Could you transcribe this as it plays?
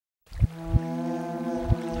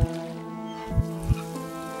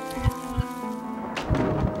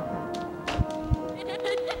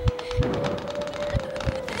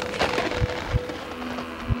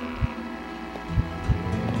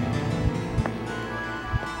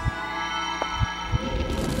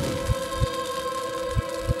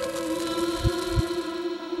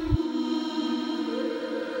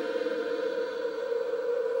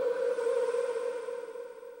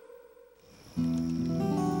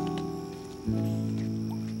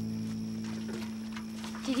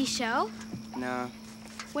Did he show? Nah.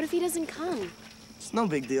 What if he doesn't come? It's no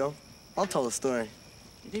big deal. I'll tell the story.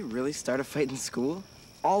 Did he really start a fight in school?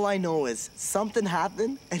 All I know is something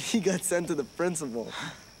happened and he got sent to the principal.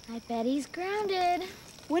 I bet he's grounded.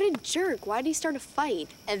 What a jerk. Why'd he start a fight?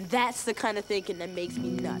 And that's the kind of thinking that makes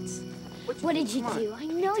me nuts. What did you do? I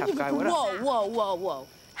know you did. Whoa.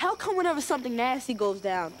 How come whenever something nasty goes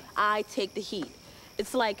down, I take the heat?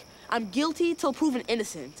 It's like I'm guilty till proven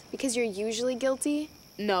innocent. Because you're usually guilty?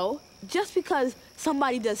 No, just because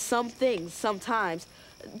somebody does some things sometimes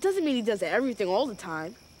doesn't mean he does everything all the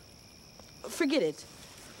time. Forget it.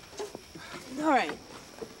 All right,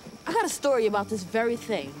 I got a story about this very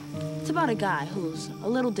thing. It's about a guy who's a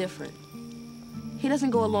little different. He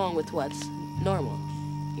doesn't go along with what's normal,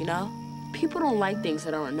 you know? People don't like things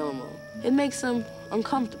that aren't normal. It makes them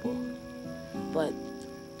uncomfortable. But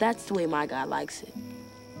that's the way my guy likes it.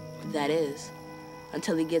 That is,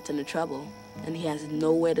 until he gets into trouble and he has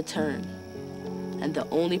nowhere to turn. And the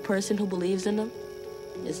only person who believes in him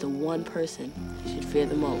is the one person he should fear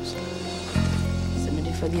the most.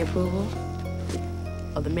 Submitted for the approval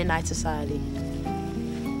of the Midnight Society.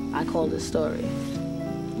 I call this story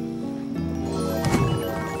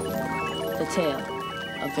The Tale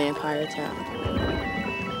of Vampire Town.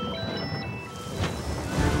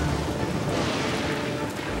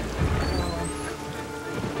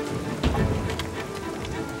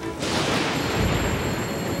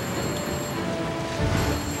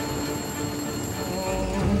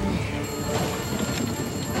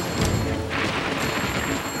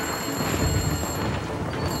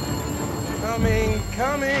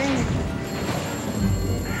 Coming!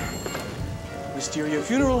 Wisteria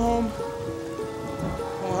Funeral Home.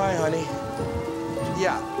 Oh, hi, honey.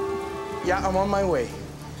 Yeah, I'm on my way.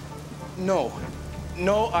 No,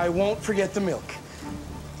 I won't forget the milk.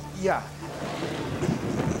 Yeah.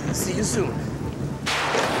 See you soon.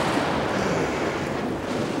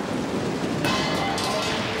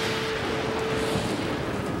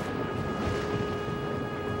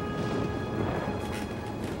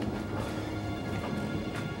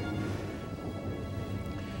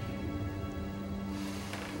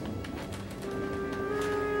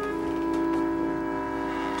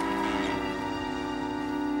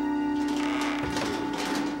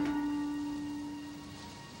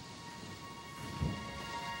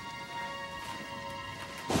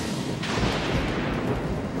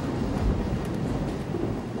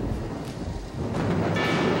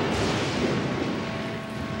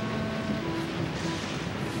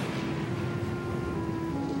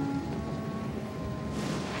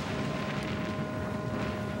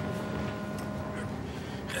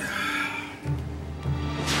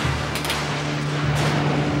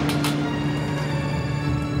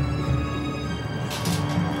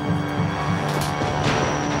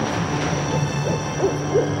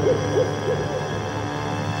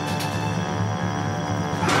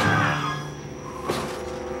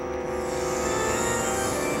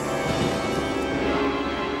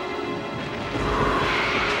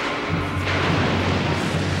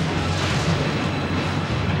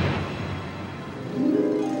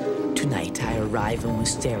 Arrive in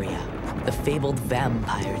Wisteria, the fabled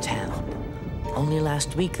vampire town. Only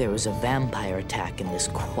last week there was a vampire attack in this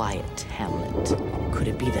quiet hamlet. Could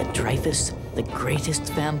it be that Dreyfus, the greatest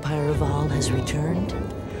vampire of all, has returned?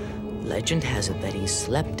 Legend has it that he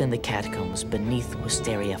slept in the catacombs beneath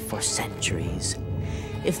Wisteria for centuries.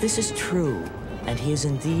 If this is true, and he is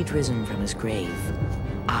indeed risen from his grave,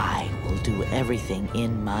 I will do everything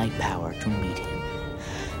in my power to meet him.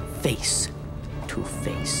 Face to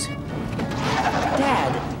face.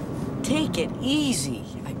 Dad, take it easy.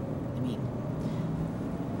 I mean,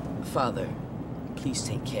 Father, please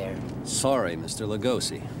take care. Sorry, Mr.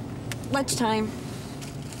 Lugosi. Lunchtime.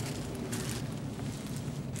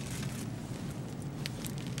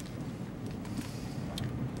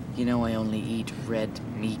 You know I only eat red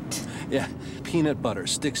meat. Yeah, peanut butter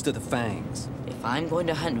sticks to the fangs. If I'm going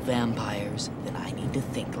to hunt vampires, then I need to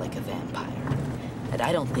think like a vampire. And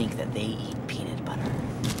I don't think that they eat peanut butter.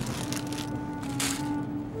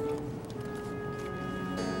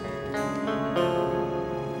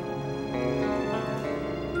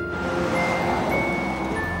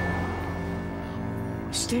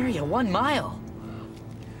 Wisteria, 1 mile.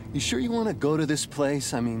 You sure you want to go to this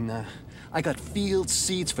place? I mean, I got field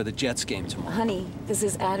seats for the Jets game tomorrow. Honey, this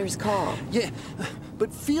is Adder's call. Yeah,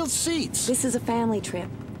 but field seats. This is a family trip.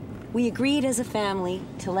 We agreed as a family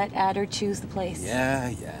to let Adder choose the place.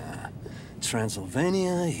 Yeah.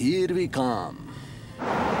 Transylvania, here we come.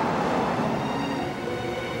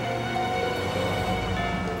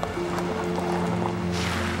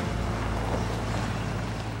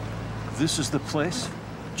 This is the place?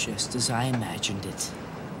 Just as I imagined it.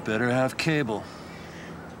 Better have cable.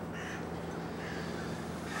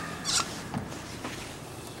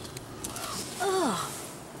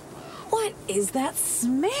 What is that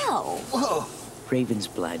smell? Whoa! Raven's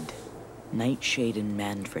blood, nightshade and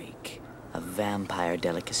mandrake, a vampire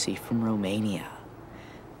delicacy from Romania.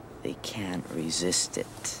 They can't resist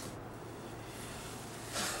it.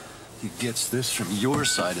 He gets this from your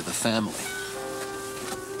side of the family.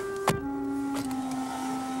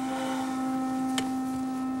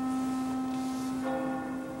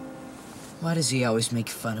 Why does he always make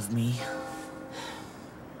fun of me?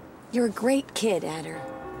 You're a great kid, Adder.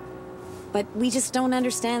 But we just don't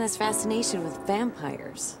understand this fascination with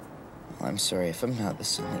vampires. Well, I'm sorry if I'm not the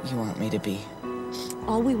son that you want me to be.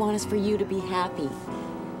 All we want is for you to be happy.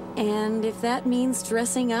 And if that means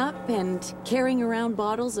dressing up and carrying around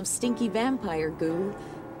bottles of stinky vampire goo,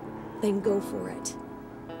 then go for it.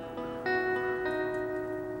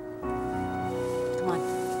 Come on.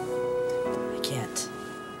 I can't.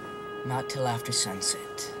 Not till after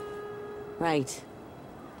sunset. Right.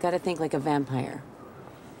 Gotta think like a vampire.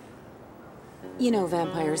 You know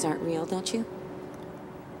vampires aren't real, don't you?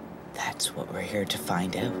 That's what we're here to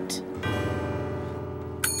find out.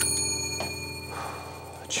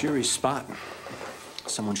 A cheery spot.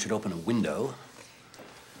 Someone should open a window.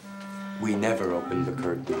 We never open the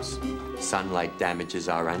curtains. Sunlight damages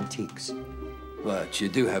our antiques. But you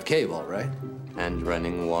do have cable, right? And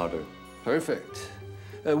running water. Perfect.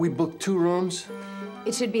 We booked 2 rooms.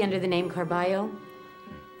 It should be under the name Carballo.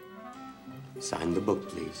 Sign the book,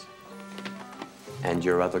 please. And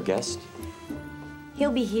your other guest?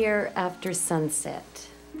 He'll be here after sunset.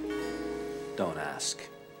 Don't ask.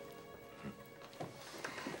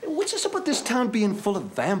 What's this about this town being full of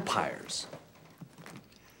vampires?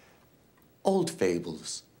 Old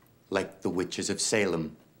fables, like the witches of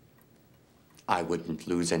Salem. I wouldn't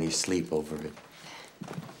lose any sleep over it.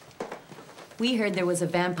 We heard there was a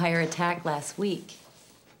vampire attack last week.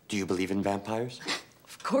 Do you believe in vampires?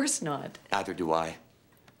 Of course not. Neither do I.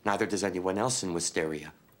 Neither does anyone else in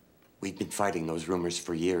Wisteria. We've been fighting those rumors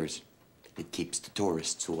for years. It keeps the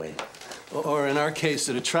tourists away. Or in our case,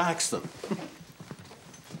 it attracts them.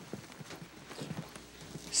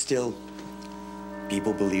 Still,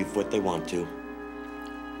 people believe what they want to.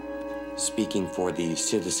 Speaking for the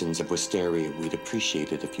citizens of Wisteria, we'd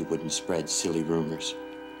appreciate it if you wouldn't spread silly rumors.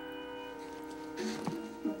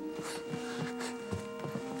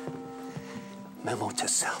 Memo to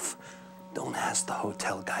self. Don't ask the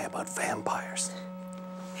hotel guy about vampires.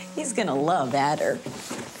 He's gonna love Adder.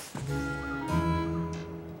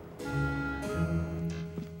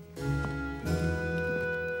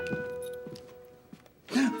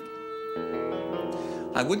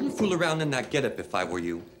 I wouldn't fool around in that getup if I were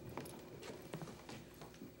you.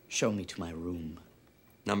 Show me to my room.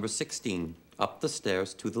 Number 16, up the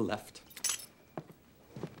stairs to the left.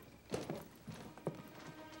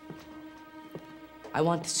 I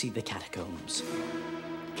want to see the catacombs.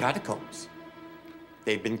 Catacombs?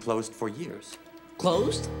 They've been closed for years.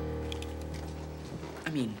 Closed? I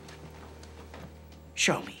mean,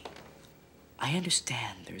 show me. I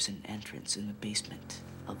understand there's an entrance in the basement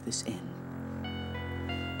of this inn.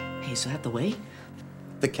 Hey, is that the way?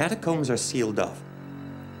 The catacombs are sealed off.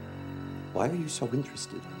 Why are you so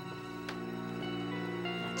interested?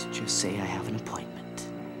 Let's just say I have an appointment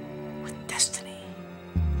with destiny.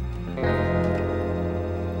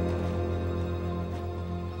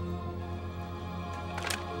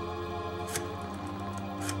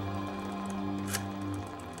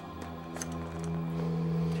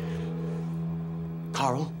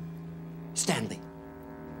 Carl? Stanley?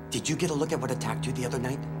 Did you get a look at what attacked you the other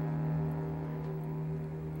night?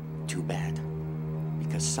 Too bad.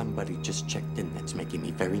 Because somebody just checked in that's making me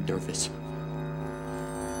very nervous.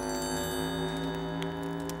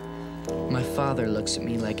 My father looks at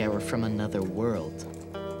me like I were from another world.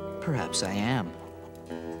 Perhaps I am.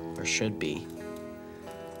 Or should be.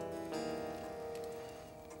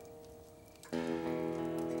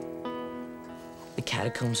 The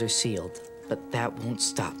catacombs are sealed, but that won't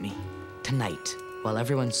stop me. Tonight, while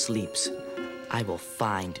everyone sleeps, I will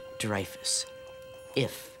find Dreyfus.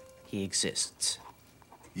 If he exists.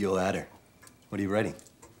 Yo, Adder. What are you writing?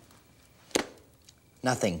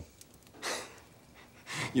 Nothing.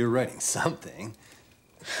 You're writing something.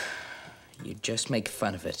 You just make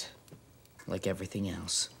fun of it. Like everything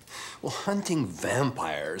else. Well, hunting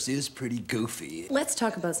vampires is pretty goofy. Let's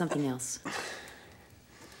talk about something else.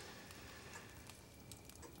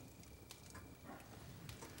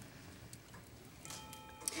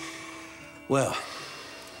 Well,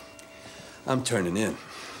 I'm turning in.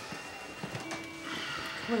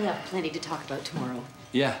 We'll have plenty to talk about tomorrow.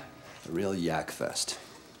 Yeah, a real yak fest.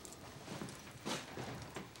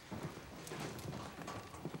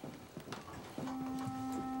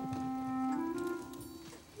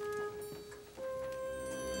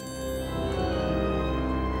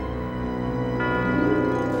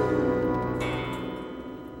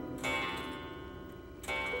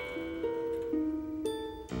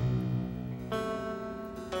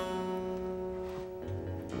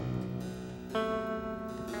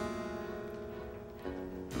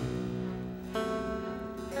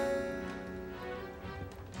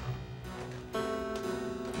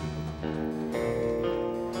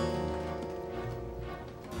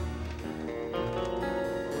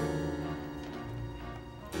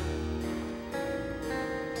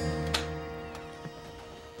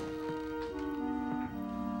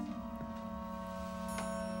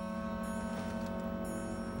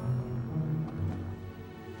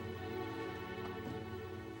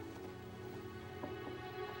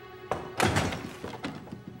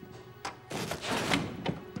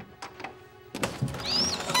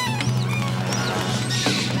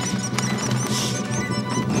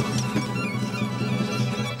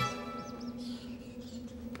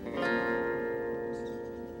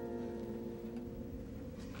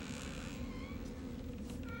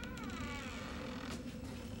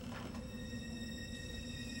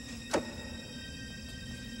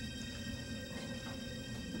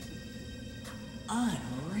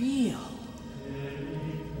 Unreal.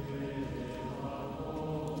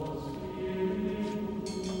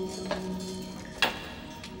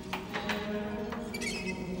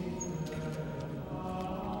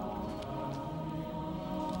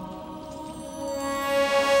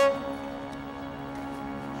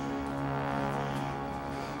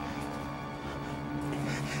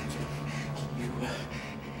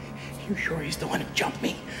 You sure he's the one who jumped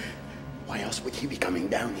me? Why else would he be coming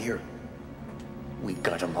down here? We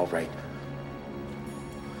got him all right.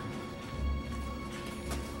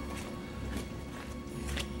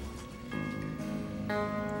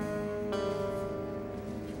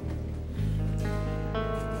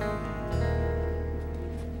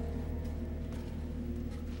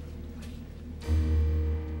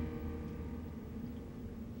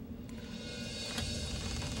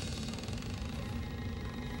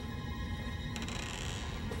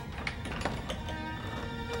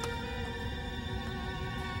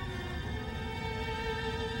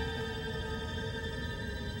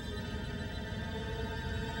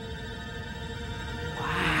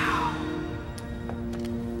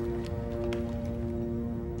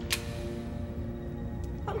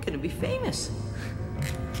 I'm gonna be famous.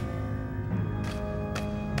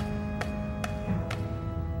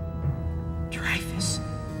 Dreyfus.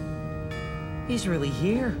 He's really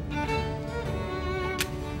here.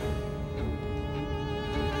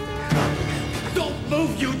 Don't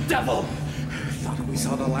move, you devil! Thought we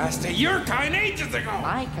saw the last of your kind ages ago!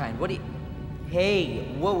 My kind? What do you... Hey,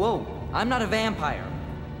 whoa, whoa. I'm not a vampire.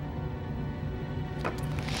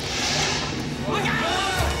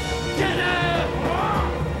 Get him!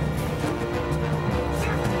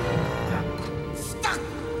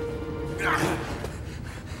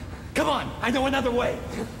 Come on, I know another way.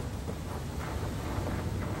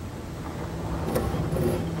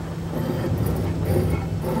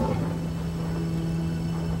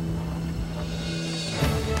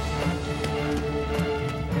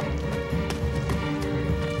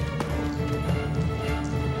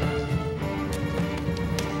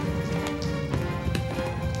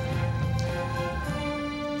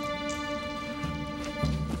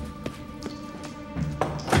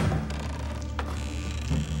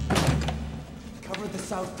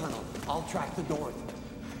 South tunnel. I'll track the north.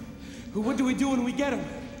 What do we do when we get him?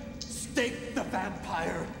 Stake the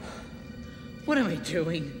vampire. What am I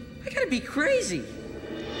doing? I gotta be crazy.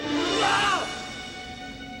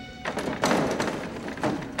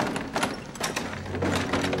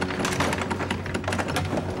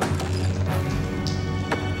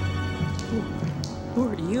 Who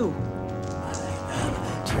are you?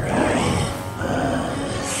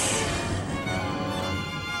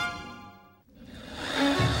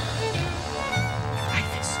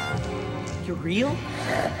 You're real? Man,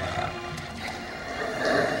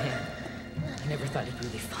 I never thought I'd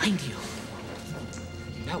really find you.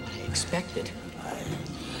 You're not what I expected.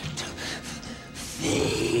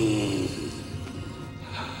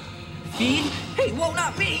 Feed? Hey, whoa,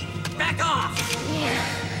 not me! Back off!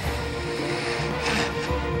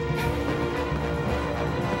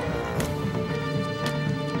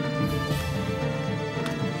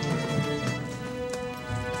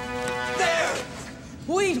 There!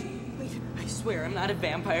 Wait! I swear I'm not a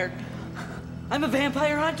vampire. I'm a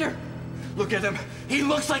vampire hunter. Look at him. He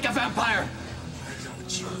looks like a vampire.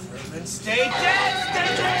 Don't you even stay dead!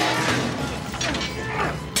 Stay dead!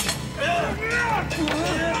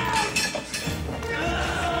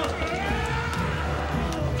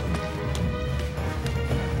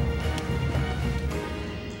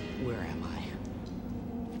 Where am I?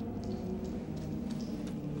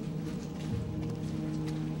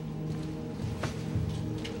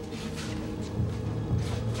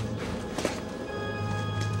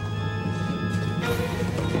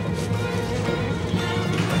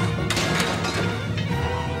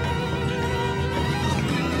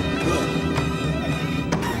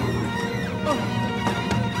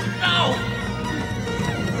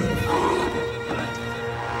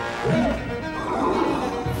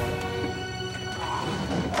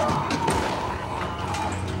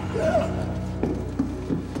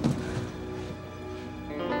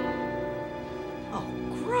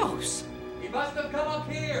 Gross. He must have come up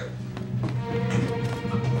here.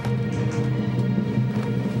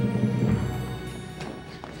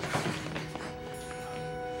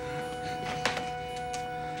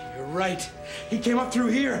 You're right. He came up through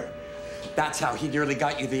here. That's how he nearly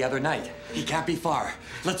got you the other night. He can't be far.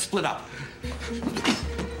 Let's split up.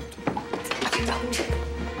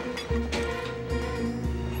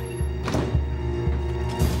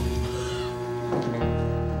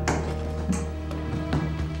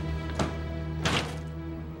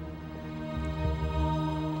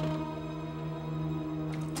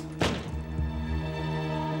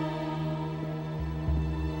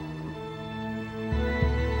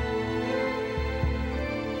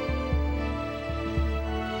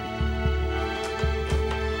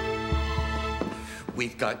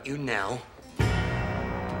 We've got you now.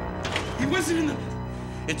 He wasn't in the...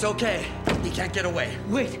 It's okay. He can't get away.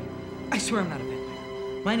 Wait, I swear I'm not a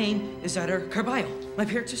vampire. My name is Utter Carballo. My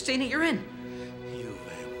parents are staying at your inn. You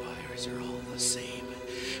vampires are all the same.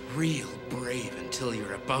 Real brave until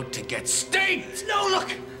you're about to get staked! No, look!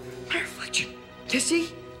 My reflection.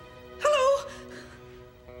 Kissy? Hello?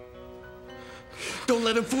 Don't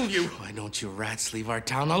let him fool you. Why don't you rats leave our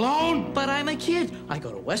town alone? But I'm a kid. I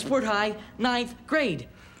go to Westport High, 9th grade.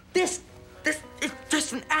 This is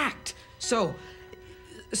just an act. So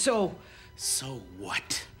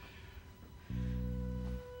what?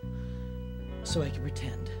 So I can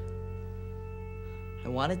pretend. I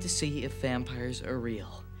wanted to see if vampires are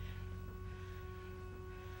real.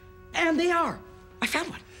 And they are. I found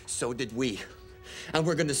one. So did we. And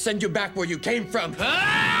we're gonna send you back where you came from.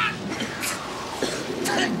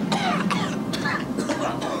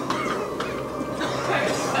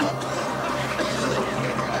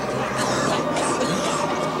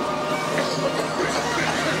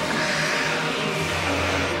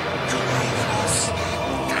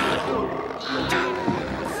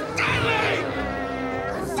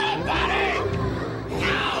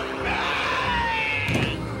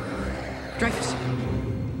 Dreyfus,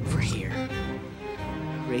 over here.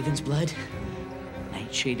 Raven's blood,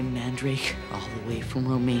 nightshade and mandrake, all the way from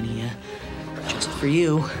Romania. Just for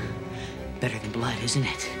you. Better than blood, isn't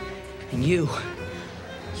it? And you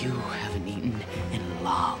haven't eaten in a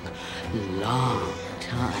long, long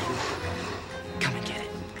time. Come and get it.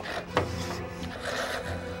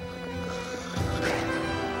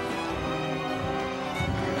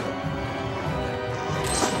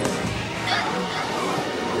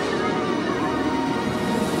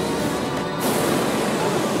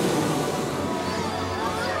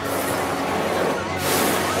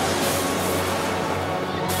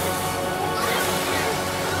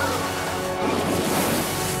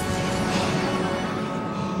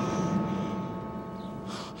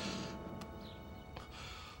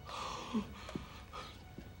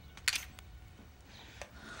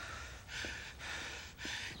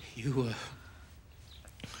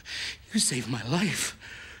 You saved my life.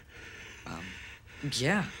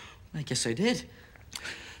 Yeah, I guess I did.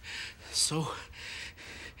 So,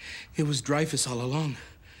 it was Dreyfus all along.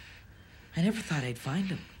 I never thought I'd find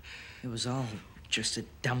him. It was all just a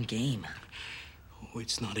dumb game. Oh,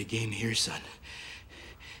 it's not a game here, son.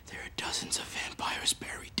 There are dozens of vampires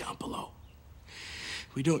buried down below.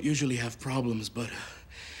 We don't usually have problems, but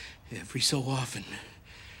every so often.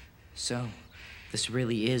 So, this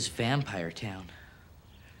really is Vampire Town.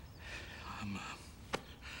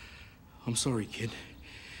 I'm sorry, kid.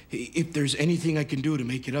 If there's anything I can do to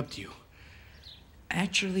make it up to you.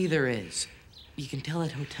 Actually, there is. You can tell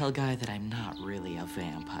that hotel guy that I'm not really a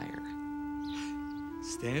vampire.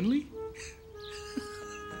 Stanley?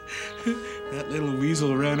 That little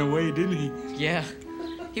weasel ran away, didn't he? Yeah,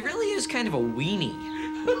 he really is kind of a weenie.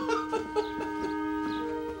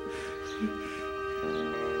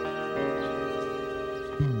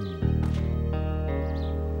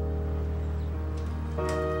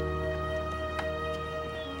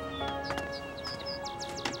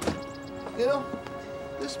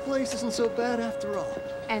 wasn't so bad after all.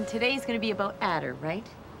 And today's gonna be about Adder, right?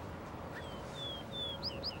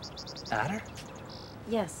 Adder?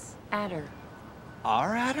 Yes, Adder.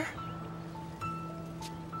 Our Adder?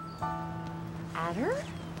 Adder?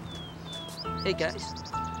 Hey, guys.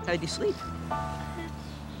 How'd you sleep?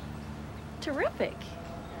 Terrific.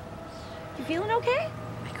 You feeling okay?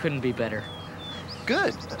 I couldn't be better.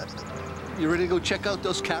 Good. You ready to go check out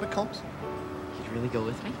those catacombs? You'd really go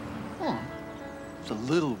with me? It's a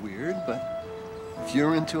little weird, but if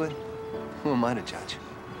you're into it, who am I to judge?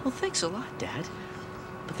 Well, thanks a lot, Dad.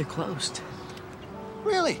 But they're closed.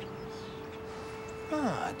 Really?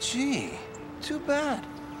 Ah, gee. Too bad.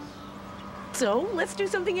 So, let's do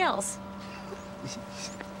something else.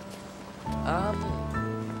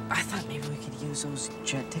 I thought maybe we could use those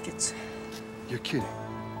jet tickets. You're kidding.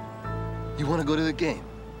 You want to go to the game?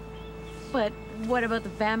 But what about the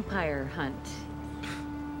vampire hunt?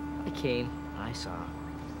 I came. I saw.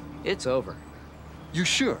 It's over. You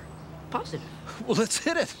sure? Positive. Well, let's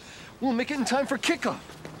hit it. We'll make it in time for kickoff.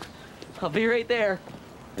 I'll be right there.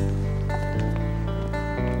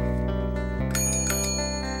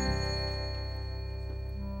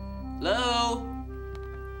 Hello?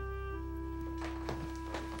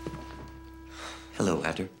 Hello,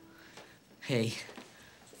 Adder. Hey,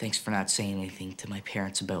 thanks for not saying anything to my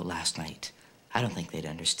parents about last night. I don't think they'd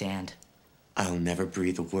understand. I'll never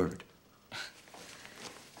breathe a word.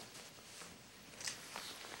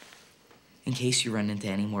 In case you run into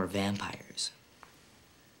any more vampires.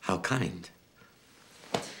 How kind.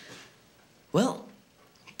 Well,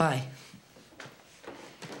 bye.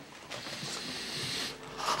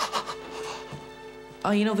 Oh,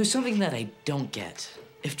 you know, there's something that I don't get.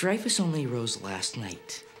 If Dreyfus only rose last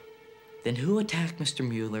night, then who attacked Mr.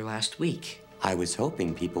 Mueller last week? I was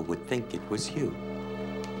hoping people would think it was you.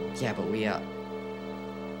 Yeah, but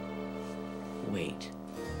Wait.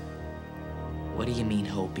 What do you mean,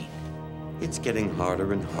 hoping? It's getting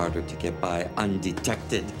harder and harder to get by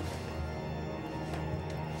undetected.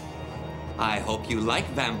 I hope you like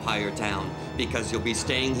Vampire Town, because you'll be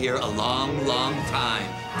staying here a long, long time.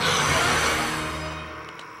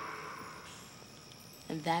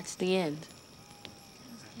 And that's the end.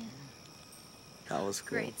 That was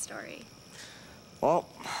cool. Great story. Well,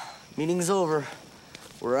 meeting's over.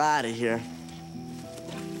 We're out of here.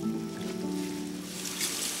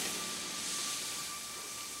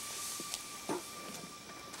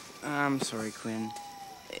 I'm sorry, Quinn.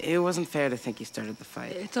 It wasn't fair to think you started the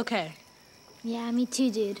fight. It's okay. Yeah, me too,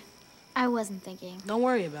 dude. I wasn't thinking. Don't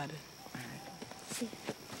worry about it. See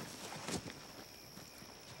ya.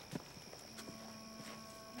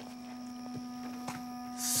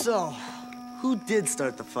 So, who did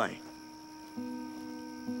start the fight?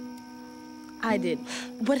 I did.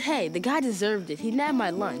 But hey, the guy deserved it. He nabbed my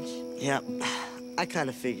lunch. Yep, I kind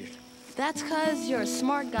of figured. That's 'cause you're a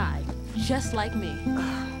smart guy, just like me.